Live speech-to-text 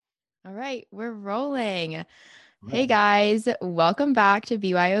All right, we're rolling. Hey Right. guys, welcome back to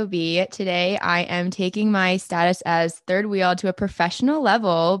BYOB. Today I am taking my status as third wheel to a professional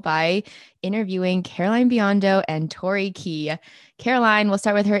level by interviewing Caroline Biondo and Tori Key. Caroline, we'll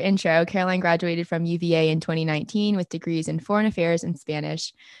start with her intro. Caroline graduated from UVA in 2019 with degrees in foreign affairs and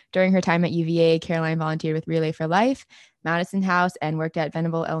Spanish. During her time at UVA, Caroline volunteered with Relay for Life, Madison House, and worked at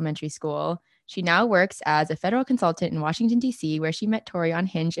Venable Elementary School. She now works as a federal consultant in Washington, D.C., where she met Tori on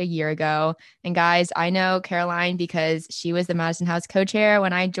Hinge a year ago. And guys, I know Caroline because she was the Madison House co-chair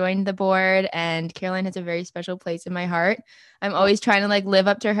when I joined the board, and Caroline has a very special place in my heart. I'm Oh, always trying to live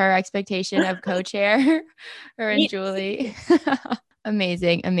up to her expectation of co-chair, her and neat. Julie.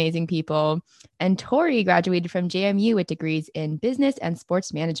 Amazing, amazing people. And Tori graduated from JMU with degrees in business and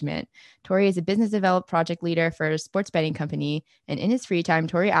sports management. Tori is a business development project leader for a sports betting company, and in his free time,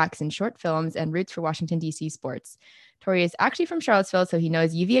 Tori acts in short films and roots for Washington, D.C. sports. Tori is actually from Charlottesville, so he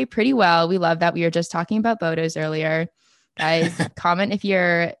knows UVA pretty well. We love that. We were just talking about Bodos earlier. Guys, comment if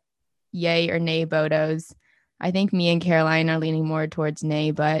you're yay or nay Bodos. I think me and Caroline are leaning more towards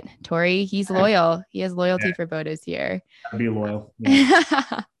nay, but Tori, he's loyal. He has Yeah, loyalty for Bodos here. I'd be loyal.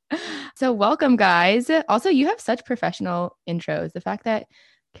 Yeah. So welcome, guys. Also, you have such professional intros. The fact that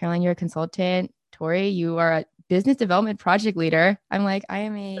Caroline, you're a consultant, Tori, you are a business development project leader. I'm like, I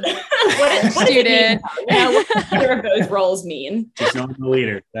am a What does it mean? student. What do either of those roles mean? Just knowing the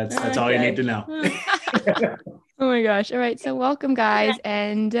leader. That's all you need to know. Oh my gosh. All right. So welcome, guys.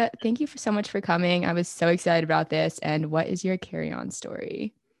 And thank you so much for coming. I was so excited about this. And what is your carry-on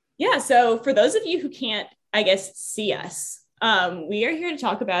story? Yeah. So for those of you who can't, I guess, see us, we are here to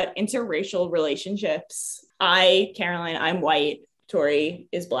talk about interracial relationships. Caroline, I'm white. Tori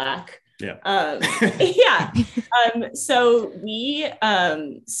is black. Yeah. Yeah. So we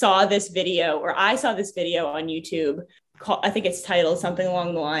saw this video, or I saw this video on YouTube. I think it's titled something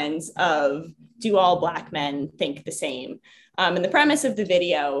along the lines of "Do all black men think the same?" And the premise of the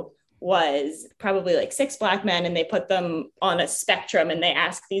video was probably like six black men, and they put them on a spectrum, and they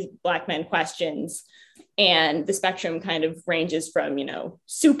ask these black men questions. And the spectrum kind of ranges from,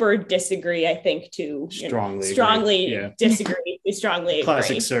 super disagree, I think, to strongly Yeah. disagree, we strongly agree.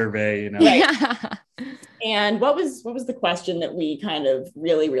 Classic survey, Right. And what was the question that we kind of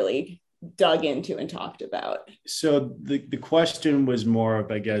really, really dug into and talked about? So the question was more of,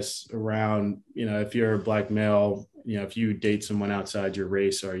 I guess, around, if you're a black male, if you date someone outside your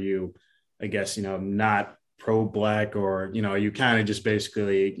race, are you, I guess, not pro-black, or, are you kind of just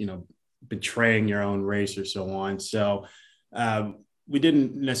basically, betraying your own race or so on. So we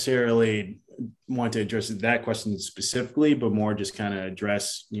didn't necessarily want to address that question specifically, but more just kind of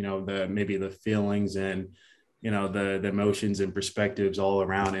address, maybe the feelings and, the emotions and perspectives all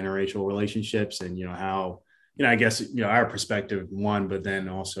around interracial relationships, and, how, I guess, our perspective one, but then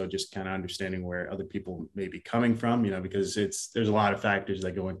also just kind of understanding where other people may be coming from, because there's a lot of factors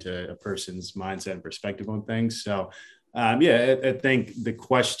that go into a person's mindset and perspective on things. So I think the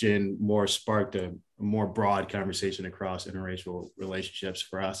question more sparked a more broad conversation across interracial relationships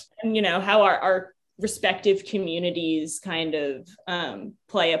for us. And, how our respective communities kind of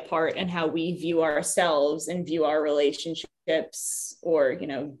play a part in how we view ourselves and view our relationships, or,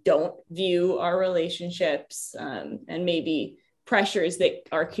 don't view our relationships, and maybe pressures that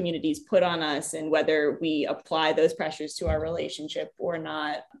our communities put on us, and whether we apply those pressures to our relationship or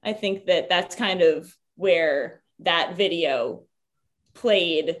not. I think that that's kind of where that video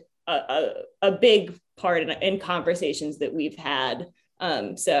played a big part in conversations that we've had.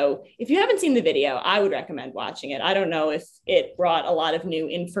 So if you haven't seen the video, I would recommend watching it. I don't know if it brought a lot of new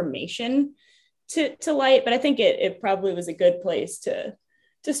information to light, but I think it probably was a good place to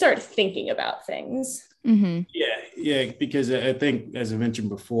start thinking about things. Mm-hmm. Yeah, because I think, as I mentioned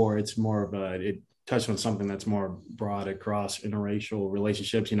before, it's more of it touched on something that's more broad across interracial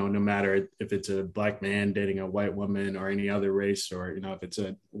relationships, no matter if it's a black man dating a white woman or any other race, or, if it's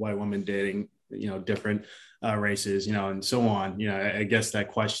a white woman dating, different races, and so on. I guess that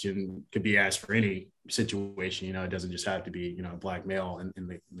question could be asked for any situation. It doesn't just have to be, a black male in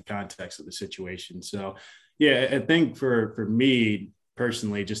the context of the situation. So, yeah, I think for me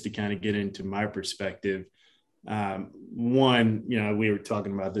personally, just to kind of get into my perspective, one, we were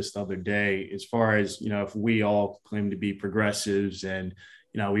talking about this the other day, as far as, if we all claim to be progressives, and,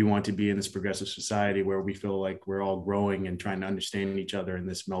 we want to be in this progressive society where we feel like we're all growing and trying to understand each other in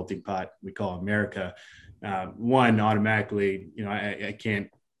this melting pot we call America. One, automatically, I can't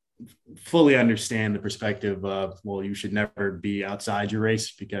fully understand the perspective of, well, you should never be outside your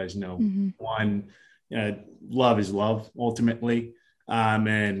race, because, Mm-hmm. one, love is love ultimately.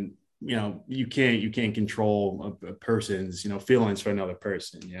 And you can't control a person's, feelings for another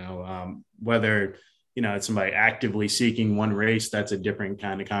person, whether, it's somebody actively seeking one race, that's a different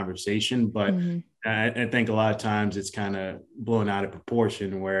kind of conversation. But I think a lot of times it's kind of blown out of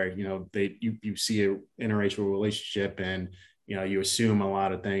proportion where, you see an interracial relationship and, you assume a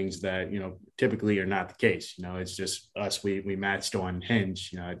lot of things that, typically are not the case. It's just us, we matched on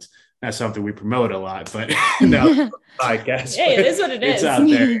Hinge. It's not something we promote a lot, but no, podcast. Hey, it is what it is. It's out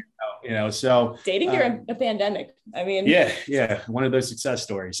there. So dating during a pandemic. I mean, yeah, one of those success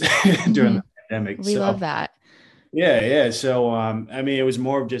stories during the pandemic. We love that. Yeah. So, it was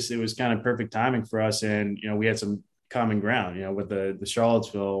more of just, it was kind of perfect timing for us. And, we had some common ground, with the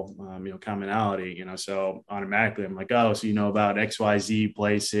Charlottesville, commonality, so automatically I'm like, oh, so, about XYZ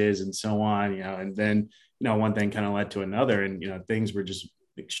places and so on, and then, one thing kind of led to another, and, things were just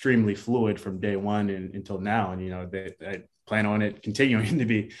extremely fluid from day one until now. And, I plan on it continuing to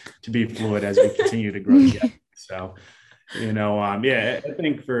be fluid as we continue to grow together. So, I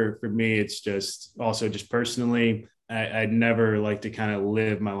think for me, it's just also just personally, I'd never like to kind of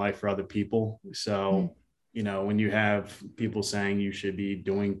live my life for other people. So, when you have people saying you should be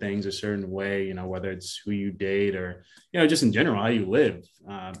doing things a certain way, whether it's who you date or, just in general, how you live,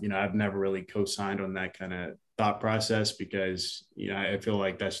 I've never really co-signed on that kind of thought process because, I feel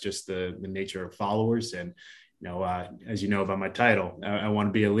like that's just the nature of followers. And, as you know about my title, I want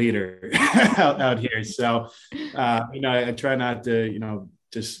to be a leader out here. So, I try not to,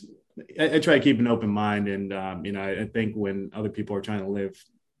 I try to keep an open mind. And, I think when other people are trying to live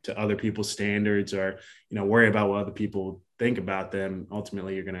to other people's standards or, worry about what other people think about them,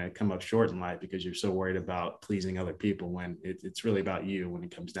 ultimately you're going to come up short in life because you're so worried about pleasing other people when it's really about you when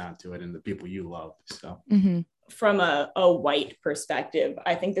it comes down to it and the people you love. So from a white perspective,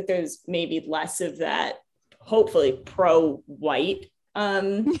 I think that there's maybe less of that, hopefully pro-white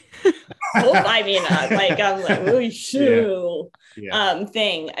I'm like, oh, shoo.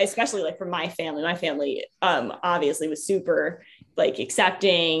 Thing, especially like from my family, obviously was super like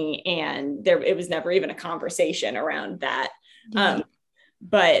accepting, and it was never even a conversation around that.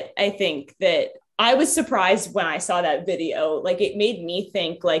 But I think that I was surprised when I saw that video. Like, it made me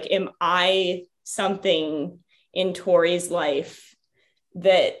think, like, am I something in Tori's life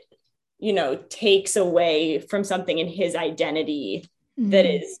that, takes away from something in his identity that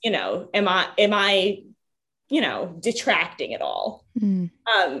is, am I, detracting at all?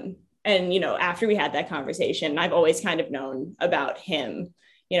 And, after we had that conversation, I've always kind of known about him,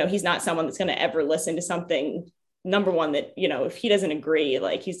 he's not someone that's going to ever listen to something, number one, that, if he doesn't agree,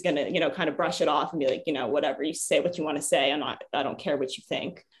 like, he's going to, kind of brush it off and be like, whatever, you say what you want to say. I don't care what you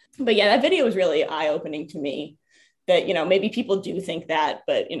think. But yeah, that video was really eye-opening to me that, maybe people do think that,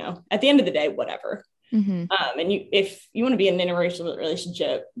 but, at the end of the day, whatever. And if you want to be in an interracial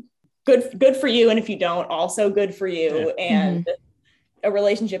relationship, good for you. And if you don't, also good for you. And a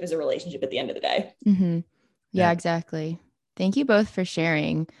relationship is a relationship at the end of the day. Yeah, exactly. Thank you both for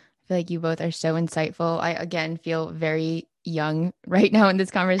sharing. I feel like you both are so insightful. I, again, feel very young right now in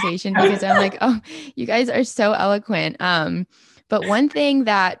this conversation because I'm like, oh, you guys are so eloquent. But one thing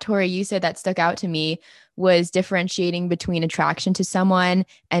that, Tori, you said that stuck out to me was differentiating between attraction to someone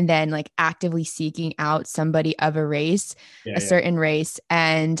and then like actively seeking out somebody of a race, certain race.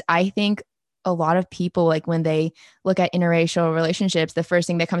 And I think a lot of people, like when they look at interracial relationships, the first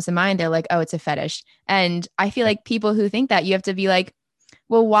thing that comes to mind, they're like, oh, it's a fetish. And I feel like people who think that, you have to be like,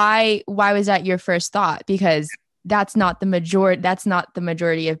 well, why was that your first thought? Because that's not the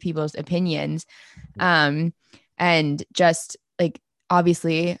majority of people's opinions. And just like,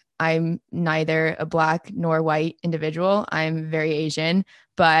 obviously I'm neither a Black nor white individual. I'm very Asian,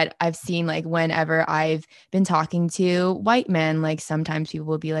 but I've seen, like, whenever I've been talking to white men, like sometimes people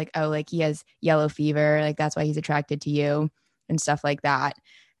will be like, oh, like he has yellow fever, like that's why he's attracted to you and stuff like that.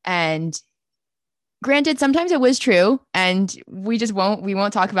 And granted, sometimes it was true, and we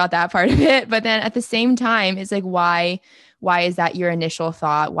won't talk about that part of it. But then at the same time, it's like, why is that your initial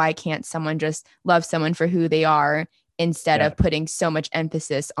thought? Why can't someone just love someone for who they are instead of putting so much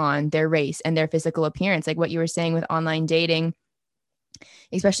emphasis on their race and their physical appearance? Like what you were saying with online dating,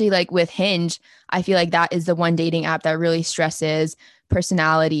 especially like with Hinge, I feel like that is the one dating app that really stresses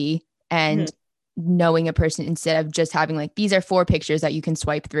personality and knowing a person instead of just having like, these are 4 pictures that you can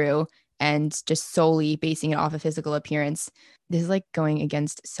swipe through and just solely basing it off of physical appearance. This is like going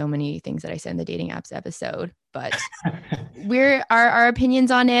against so many things that I said in the dating apps episode, but our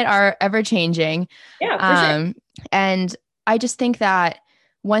opinions on it are ever changing. Yeah, for sure. And I just think that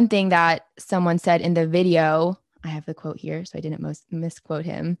one thing that someone said in the video, I have the quote here, so I didn't misquote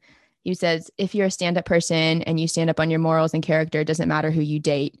him. He says, if you're a stand-up person and you stand up on your morals and character, it doesn't matter who you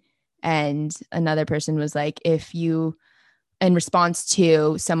date. And another person was like, if you, in response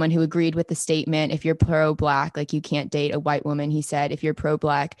to someone who agreed with the statement, if you're pro-Black, like you can't date a white woman, he said, if you're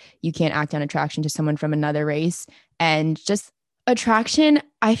pro-Black, you can't act on attraction to someone from another race. And just attraction,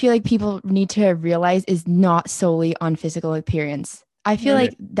 I feel like people need to realize, is not solely on physical appearance. I feel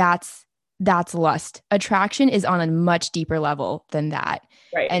like that's lust. Attraction is on a much deeper level than that.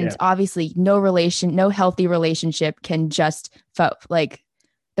 Right. And obviously no healthy relationship can just like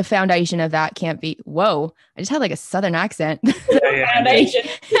the foundation of that can't be, whoa, I just had like a Southern accent. Foundation.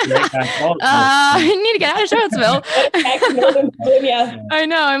 I need to get out of Charlottesville. I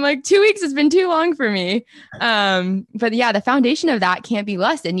know. I'm like, 2 weeks has been too long for me. But yeah, the foundation of that can't be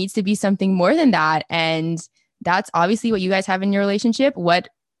lust. It needs to be something more than that. And that's obviously what you guys have in your relationship, what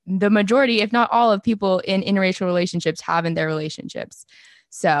the majority, if not all, of people in interracial relationships have in their relationships.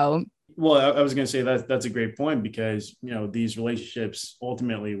 So well, I was going to say that's a great point, because, these relationships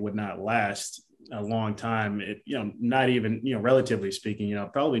ultimately would not last a long time. Not even, relatively speaking,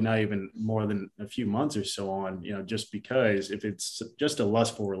 probably not even more than a few months or so on, just because if it's just a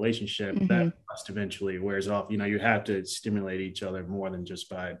lustful relationship, that lust eventually wears off. You have to stimulate each other more than just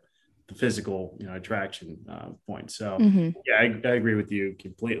by the physical, attraction point. So yeah, I agree with you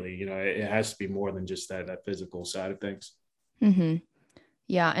completely. It has to be more than just that physical side of things.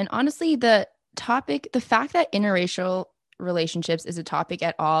 Yeah. And honestly, the fact that interracial relationships is a topic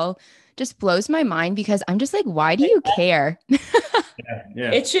at all just blows my mind, because I'm just like, why do you care?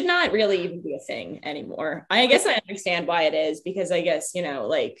 Yeah. It should not really even be a thing anymore. I guess I understand why it is, because I guess,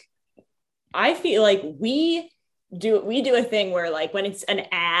 like, I feel like we do a thing where, like, when it's an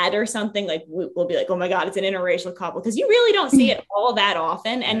ad or something, like we'll be like, oh my God, it's an interracial couple, because you really don't see it all that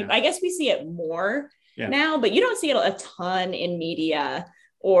often. And I guess we see it more now, but you don't see it a ton in media,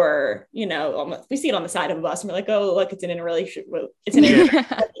 or, we see it on the side of a bus and we're like, oh, look, it's an interracial, look,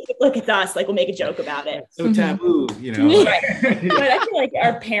 it's us, like, we'll make a joke about it. So taboo, Right. But I feel like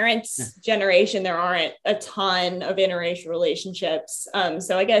our parents' generation, there aren't a ton of interracial relationships.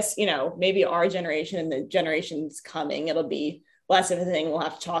 So I guess, maybe our generation and the generations coming, it'll be less of a thing. We'll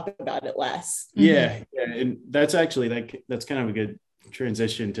have to talk about it less. Yeah. And that's actually that's kind of a good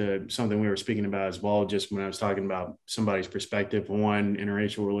transition to something we were speaking about as well, just when I was talking about somebody's perspective on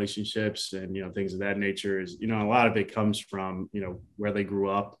interracial relationships and things of that nature. Is a lot of it comes from where they grew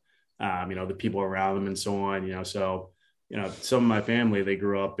up, the people around them and so on. So some of my family, they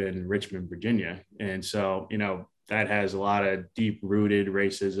grew up in Richmond, Virginia, and so that has a lot of deep rooted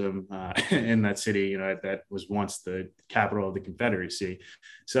racism in that city. That was once the capital of the Confederacy.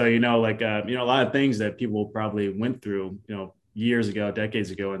 So a lot of things that people probably went through years ago, decades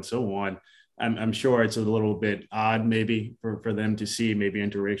ago, and so on. I'm sure it's a little bit odd maybe for them to see maybe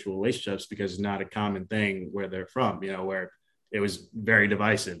interracial relationships, because it's not a common thing where they're from, where it was very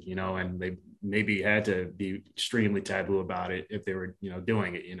divisive, and they maybe had to be extremely taboo about it if they were,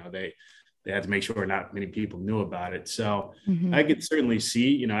 doing it. They had to make sure not many people knew about it. So I could certainly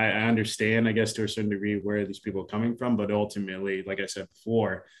see, I understand, I guess, to a certain degree where these people are coming from, but ultimately, like I said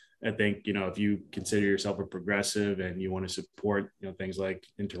before, I think, if you consider yourself a progressive and you want to support, things like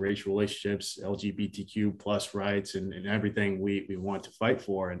interracial relationships, LGBTQ plus rights, and everything we want to fight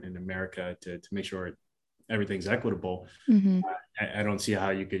for in America to make sure everything's equitable. I don't see how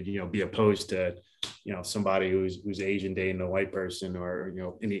you could, be opposed to, somebody who's Asian dating a white person, or,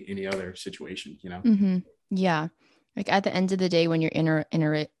 any other situation, Yeah. Like, at the end of the day, when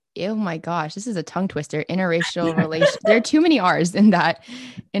you're oh my gosh, this is a tongue twister. Interracial relation. There are too many R's in that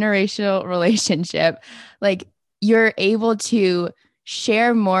interracial relationship. Like, you're able to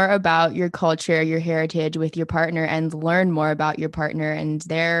share more about your culture, your heritage with your partner, and learn more about your partner and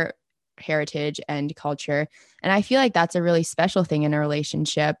their heritage and culture. And I feel like that's a really special thing in a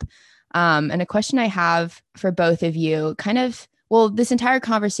relationship. And a question I have for both of you, this entire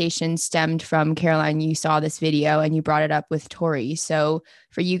conversation stemmed from, Caroline, you saw this video and you brought it up with Tori. So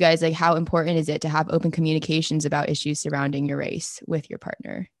for you guys, like, how important is it to have open communications about issues surrounding your race with your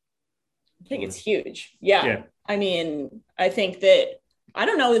partner? I think it's huge. Yeah. I mean, I think that, I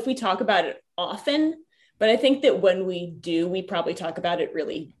don't know if we talk about it often, but I think that when we do, we probably talk about it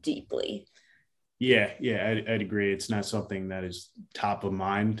really deeply. Yeah, I'd agree. It's not something that is top of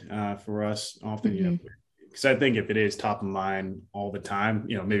mind for us often, because I think if it is top of mind all the time,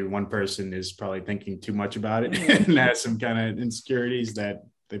 maybe one person is probably thinking too much about it and has some kind of insecurities that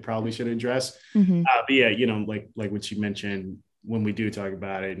they probably should address. But yeah, like what you mentioned, when we do talk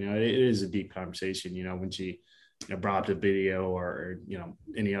about it, it is a deep conversation. When she brought up the video, or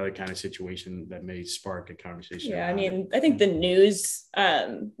any other kind of situation that may spark a conversation. Yeah, I mean, I think the news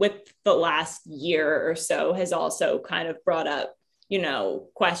with the last year or so has also kind of brought up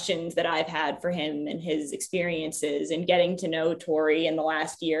questions that I've had for him and his experiences, and getting to know Tori in the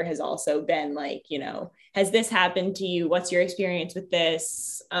last year has also been like, has this happened to you? What's your experience with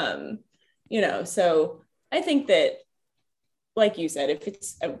this? So I think that, like you said, if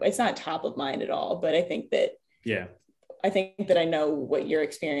it's not top of mind at all, but I think that, I know what your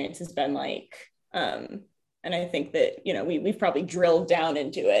experience has been like. And I think that, we've probably drilled down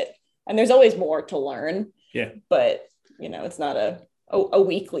into it, and there's always more to learn. Yeah. But, it's not a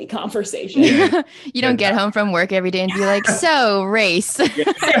weekly conversation. Yeah. You don't get home from work every day and be like, so race. 6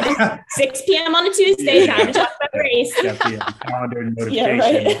 p.m. on a Tuesday, time to talk about race. Calendar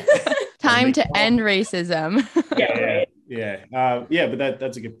notification. Time to end racism. But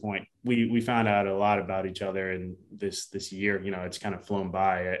that's a good point. We found out a lot about each other in this year. It's kind of flown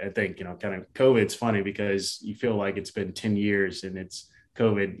by. I think, kind of COVID's funny because you feel like it's been 10 years and it's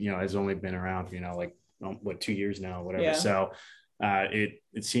COVID, has only been around, 2 years now, whatever. Yeah. So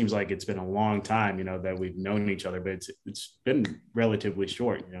it seems like it's been a long time, that we've known each other, but it's been relatively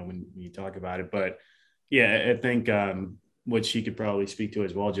short, when you talk about it. But yeah, I think what she could probably speak to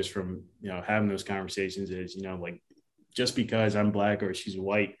as well, just from, having those conversations is, like, just because I'm Black or she's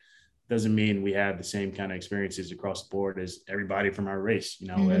white doesn't mean we have the same kind of experiences across the board as everybody from our race.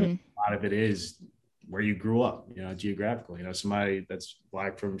 Mm-hmm. A lot of it is where you grew up, geographically. Somebody that's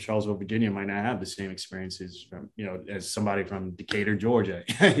Black from Charlottesville, Virginia might not have the same experiences from, as somebody from Decatur, Georgia,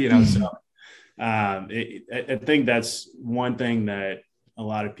 So I think that's one thing that a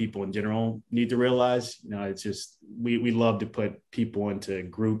lot of people in general need to realize. It's just we love to put people into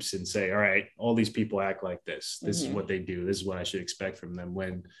groups and say, all right, all these people act like this. This is what they do. This is what I should expect from them.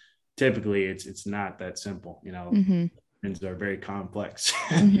 When typically it's not that simple. Things are very complex.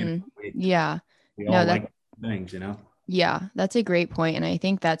 We all like things. Yeah, that's a great point. And I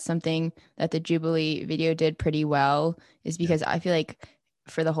think that's something that the Jubilee video did pretty well, is because I feel like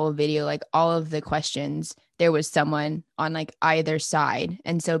for the whole video, like all of the questions, there was someone on like either side.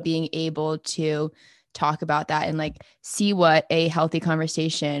 And so being able to talk about that and like see what a healthy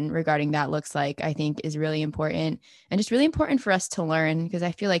conversation regarding that looks like, I think is really important, and just really important for us to learn, because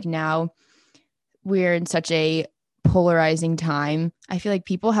I feel like now we're in such a polarizing time. I feel like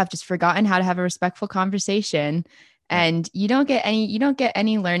people have just forgotten how to have a respectful conversation. And you don't get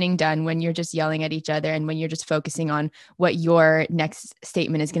any learning done when you're just yelling at each other and when you're just focusing on what your next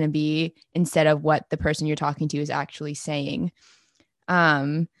statement is going to be instead of what the person you're talking to is actually saying.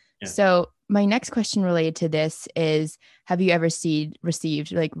 So my next question related to this is, have you ever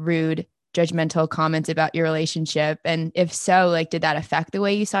received like rude, judgmental comments about your relationship? And if so, like, did that affect the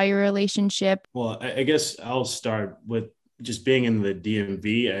way you saw your relationship? Well, I guess I'll start with just being in the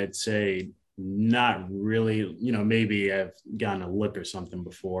DMV. I'd say not really, maybe I've gotten a look or something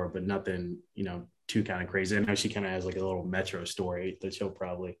before, but nothing, too kind of crazy. I know she kind of has like a little Metro story that she'll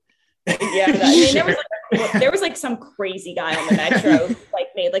probably. There was like some crazy guy on the Metro who like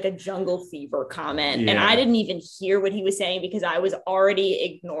made like a jungle fever comment, and I didn't even hear what he was saying because I was already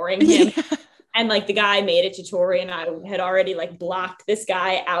ignoring him. And like the guy made it to Tori, and I had already like blocked this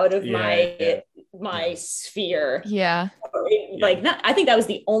guy out of my sphere. Yeah. I think that was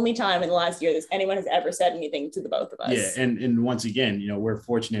the only time in the last year that anyone has ever said anything to the both of us. Yeah. And once again, we're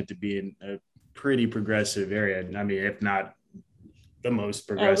fortunate to be in a pretty progressive area. I mean, if not the most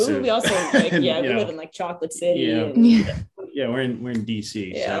progressive. We also we live in like Chocolate City. We're in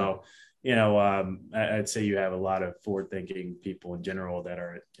DC. Yeah. So, I'd say you have a lot of forward-thinking people in general that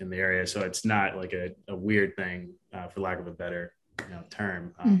are in the area. So it's not like a weird thing, for lack of a better,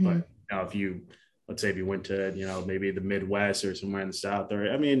 term. But if you, let's say if you went to, maybe the Midwest or somewhere in the South,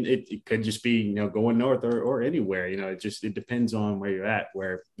 or, I mean, it could just be, going north or anywhere, it depends on where you're at,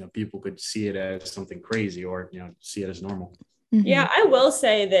 where, people could see it as something crazy or, see it as normal. Mm-hmm. Yeah, I will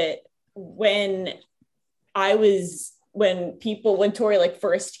say that when Tori like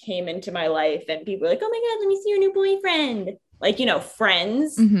first came into my life and people were like, oh my God, let me see your new boyfriend. Like,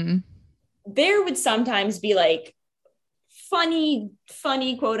 friends, there would sometimes be like funny,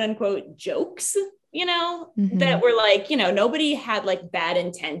 quote unquote jokes, that were like, nobody had like bad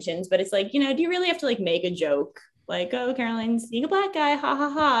intentions, but it's like, do you really have to like make a joke? Like, oh, Caroline's being a Black guy, ha ha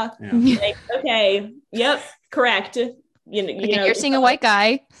ha. Yeah. Like, okay, yep, correct. You're seeing a white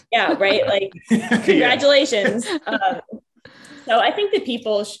guy. Yeah, right. Like, congratulations. So I think that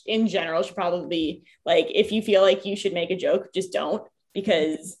people in general should probably, like, if you feel like you should make a joke, just don't,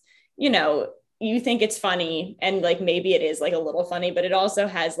 because, you think it's funny and like maybe it is like a little funny, but it also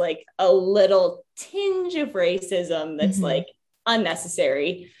has like a little tinge of racism that's like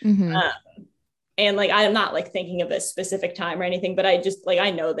unnecessary. And like, I'm not like thinking of a specific time or anything, but I just like,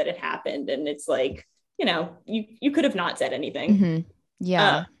 I know that it happened, and it's like, you could have not said anything. Mm-hmm.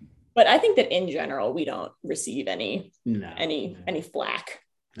 Yeah. But I think that in general, we don't receive any flack.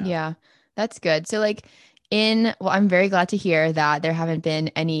 No. Yeah, that's good. So like I'm very glad to hear that there haven't been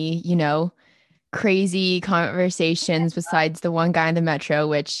any, crazy conversations besides the one guy in the metro,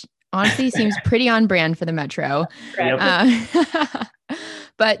 which honestly seems pretty on brand for the metro. Yep.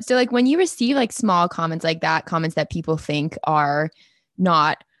 But so like when you receive like small comments like that, comments that people think are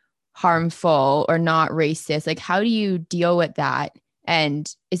not harmful or not racist, like how do you deal with that?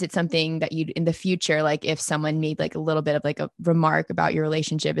 And is it something that you'd in the future, like if someone made like a little bit of like a remark about your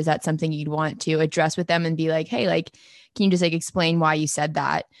relationship, is that something you'd want to address with them and be like, hey, like, can you just like explain why you said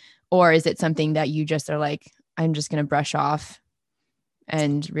that? Or is it something that you just are like, I'm just going to brush off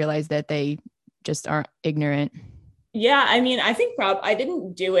and realize that they just aren't ignorant? Yeah. I mean, I think I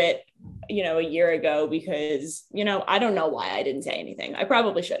didn't do it, a year ago because, I don't know why I didn't say anything. I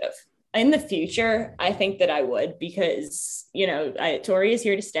probably should have. In the future, I think that I would because, Tori is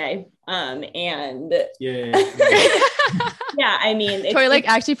here to stay. And yeah, I mean, Tori like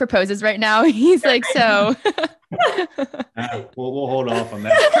actually proposes right now. He's like, so we'll hold off on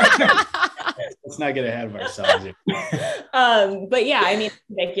that. Let's not get ahead of ourselves here. But yeah, I mean, it's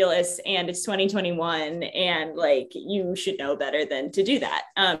ridiculous and it's 2021 and like, you should know better than to do that.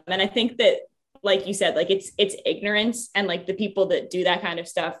 And I think that, like you said, like it's ignorance and like the people that do that kind of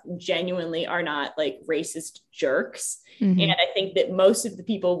stuff genuinely are not like racist jerks. Mm-hmm. And I think that most of the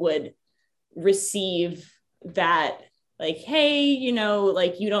people would receive that like, hey,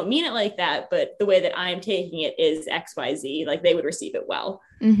 like you don't mean it like that, but the way that I'm taking it is XYZ, like they would receive it well.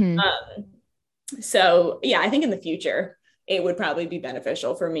 Mm-hmm. So yeah, I think in the future, it would probably be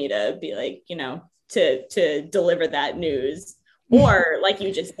beneficial for me to be like, to deliver that news. Or like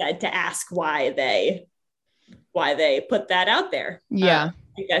you just said, to ask why they put that out there. Yeah.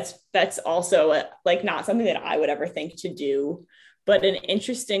 I think that's also like not something that I would ever think to do, but an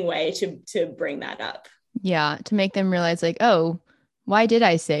interesting way to bring that up. Yeah. To make them realize like, oh, why did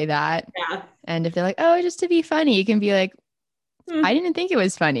I say that? Yeah. And if they're like, oh, just to be funny, you can be like, I didn't think it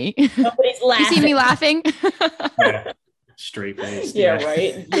was funny. Nobody's laughing. You see me laughing? Yeah. Straight face. Yeah,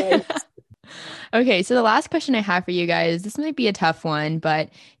 right. Yes. Okay, so the last question I have for you guys, this might be a tough one, but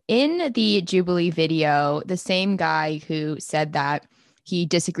in the Jubilee video, the same guy who said that he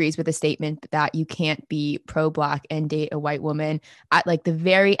disagrees with the statement that you can't be pro-Black and date a white woman, at like the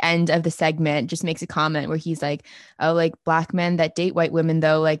very end of the segment just makes a comment where he's like, oh, like Black men that date white women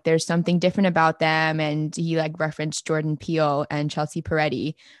though, like there's something different about them. And he like referenced Jordan Peele and Chelsea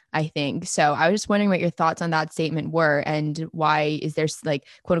Peretti, I think. So I was just wondering what your thoughts on that statement were and why is there like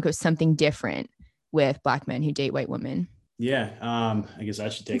quote unquote something different with Black men who date white women? Yeah, I guess I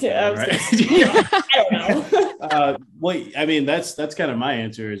should take that, right? I don't know. Well, I mean, that's kind of my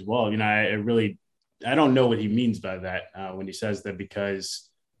answer as well. I don't know what he means by that when he says that, because,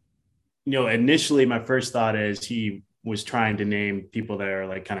 initially my first thought is he was trying to name people that are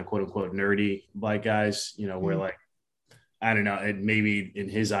like kind of quote unquote nerdy Black guys, where like, I don't know, and maybe in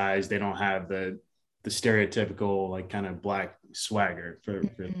his eyes, they don't have the stereotypical like kind of Black swagger for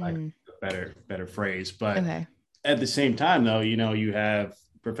like a better phrase. But okay. At the same time, though, you have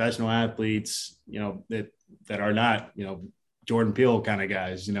professional athletes, that are not, Jordan Peele kind of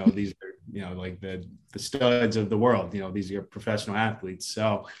guys, these are, like the studs of the world, these are professional athletes.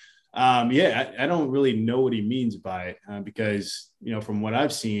 So, I don't really know what he means by it because, from what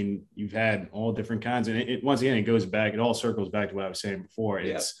I've seen, you've had all different kinds. And once again, it all circles back to what I was saying before.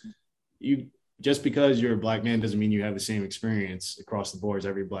 It's just because you're a Black man doesn't mean you have the same experience across the board as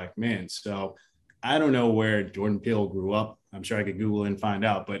every Black man. So I don't know where Jordan Peele grew up. I'm sure I could Google it and find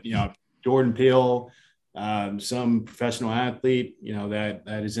out, but, Jordan Peele, some professional athlete, that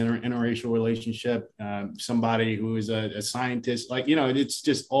is in an interracial relationship, somebody who is a scientist, like, it's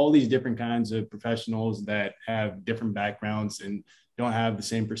just all these different kinds of professionals that have different backgrounds and don't have the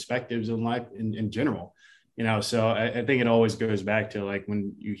same perspectives in life in general, so I think it always goes back to like,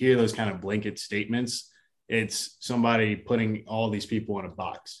 when you hear those kind of blanket statements, it's somebody putting all these people in a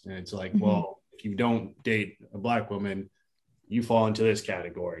box. And it's like, well, if you don't date a Black woman, you fall into this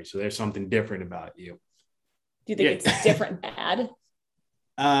category. So there's something different about you. Do you think it's different bad?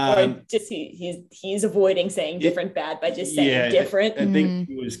 Or just he's avoiding saying different bad by just saying different? I think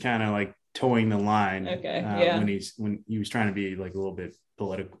he was kind of like towing the line. Okay. When he was trying to be like a little bit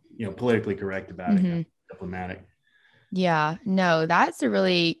politically correct about it, diplomatic. Yeah, no, that's a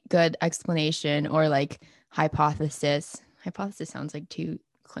really good explanation or like hypothesis. Hypothesis sounds like too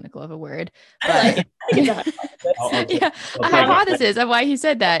clinical of a word, but hypothesis of why he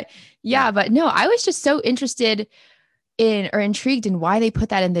said that. Yeah, but no, I was just so interested intrigued in why they put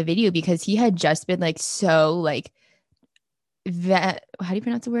that in the video, because he had just been like so like how do you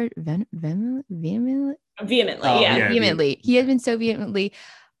pronounce the word? Vehemently? Vehemently, Oh, yeah. yeah. Vehemently. He had been so vehemently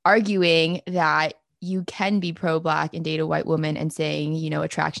arguing that you can be pro-black and date a white woman and saying, you know,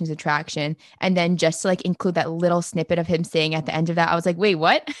 attraction is attraction. And then just to like include that little snippet of him saying at the end of that, I was like, wait,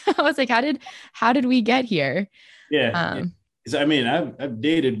 what? I was like, how did we get here? Yeah. Because I mean, I've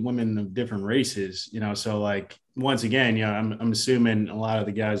dated women of different races, you know, so like once again, you know, I'm assuming a lot of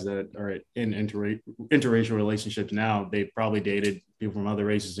the guys that are in interracial relationships now, they probably dated people from other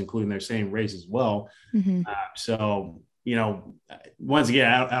races, including their same race as well. Mm-hmm. So, you know, once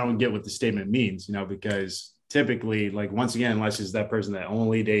again, I don't get what the statement means, you know, because typically, like, once again, unless it's that person that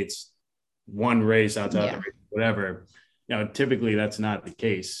only dates one race outside of the race, whatever, you know, typically that's not the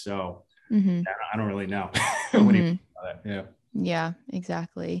case. So I don't really know. What do you think about that? Yeah. Yeah,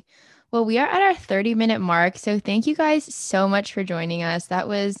 exactly. Well, we are at our 30-minute mark. So thank you guys so much for joining us. That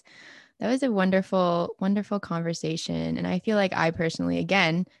was a wonderful, wonderful conversation. And I feel like I personally,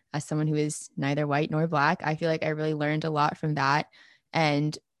 again, as someone who is neither white nor black, I feel like I really learned a lot from that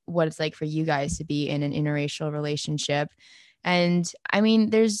and what it's like for you guys to be in an interracial relationship. And I mean,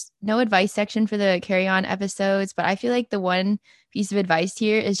 there's no advice section for the Carry On episodes, but I feel like the one piece of advice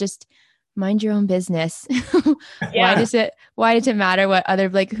here is just mind your own business. Yeah. Why does it matter what other,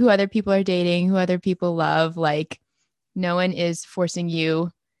 like, who other people are dating, who other people love? Like, no one is forcing you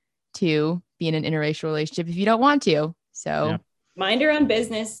to be in an interracial relationship if you don't want to. So mind your own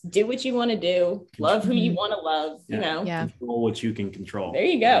business, do what you want to do, love who you want to love, you know. Control what you can control. There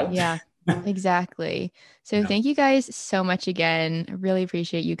you go. Yeah. Exactly. So thank you guys so much again. I really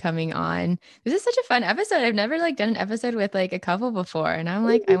appreciate you coming on. This is such a fun episode. I've never like done an episode with like a couple before, and I'm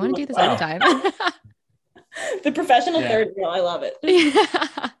like, I want to do this all the time. The professional third wheel. I love it.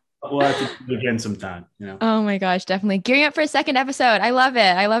 We'll have to do it again sometime, you know. Oh my gosh, definitely gearing up for a second episode. I love it.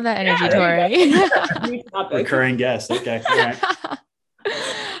 I love that energy, Tori. Recurring guest. Okay. All right.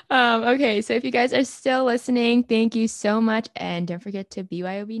 Okay, so if you guys are still listening, thank you so much. And don't forget to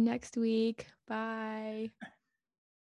BYOB next week. Bye.